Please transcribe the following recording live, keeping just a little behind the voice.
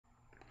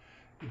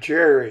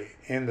Jerry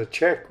in the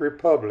Czech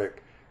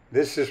Republic,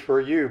 this is for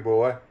you,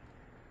 boy.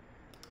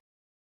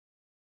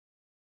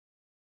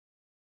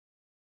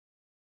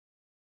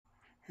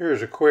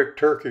 Here's a quick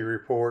turkey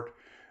report.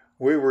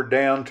 We were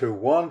down to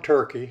one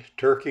turkey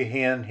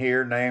hen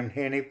here named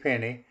Henny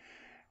Penny,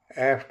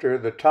 after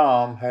the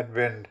tom had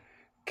been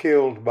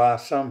killed by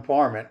some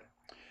varmint.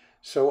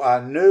 So I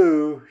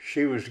knew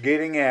she was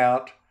getting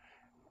out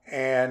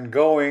and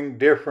going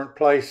different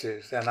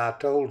places. And I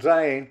told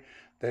Zane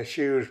that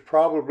she was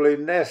probably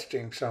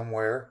nesting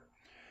somewhere.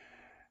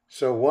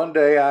 So one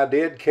day I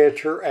did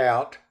catch her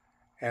out,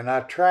 and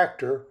I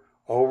tracked her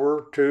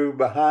over to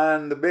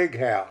behind the big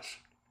house.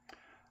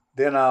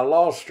 Then I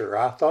lost her.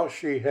 I thought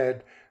she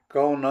had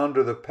gone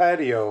under the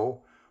patio,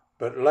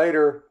 but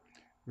later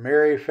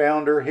Mary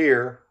found her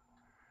here,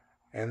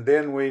 and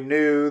then we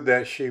knew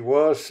that she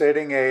was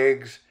setting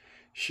eggs.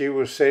 She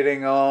was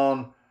sitting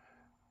on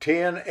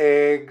 12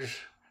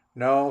 eggs,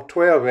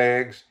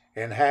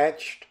 and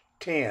hatched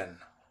 10.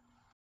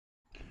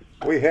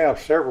 We have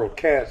several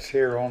cats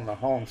here on the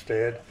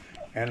homestead,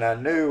 and I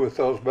knew with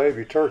those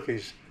baby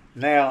turkeys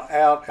now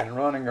out and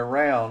running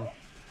around,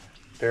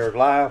 their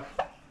life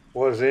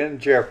was in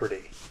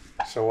jeopardy.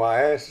 So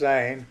I asked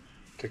Zane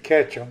to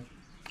catch them.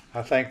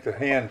 I think the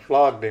hen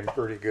flogged him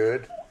pretty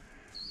good,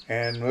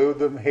 and moved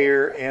them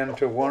here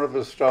into one of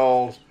the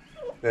stalls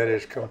that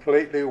is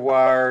completely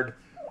wired,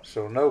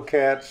 so no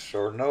cats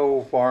or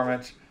no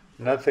varmints,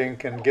 nothing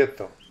can get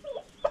them.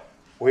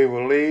 We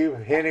will leave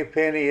Henny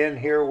Penny in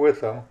here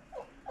with them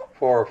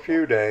for a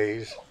few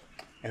days,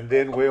 and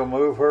then we'll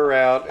move her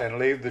out and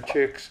leave the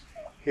chicks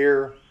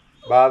here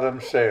by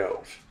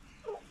themselves.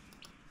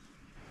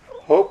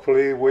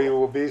 Hopefully we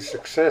will be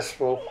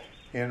successful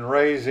in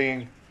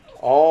raising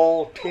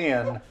all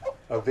 10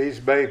 of these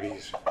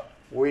babies.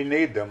 We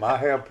need them. I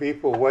have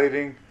people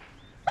waiting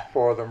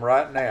for them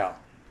right now.